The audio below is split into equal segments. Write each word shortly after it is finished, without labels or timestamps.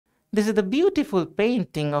This is the beautiful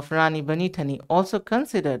painting of Rani Banithani, also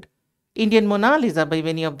considered Indian Mona Lisa by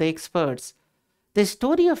many of the experts. The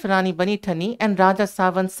story of Rani Banithani and Raja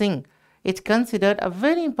Savant Singh is considered a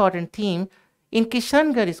very important theme in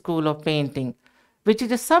Kishangarh School of Painting, which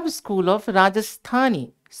is a sub-school of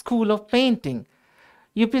Rajasthani School of Painting.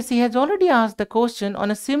 UPSC has already asked the question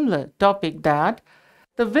on a similar topic that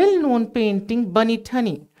the well-known painting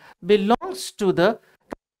Banithani belongs to the.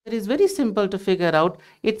 It is very simple to figure out.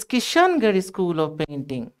 It's Kishangarh School of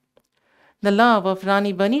Painting. The love of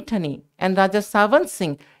Rani Banithani and Raja Savant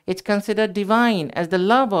Singh is considered divine as the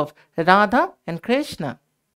love of Radha and Krishna.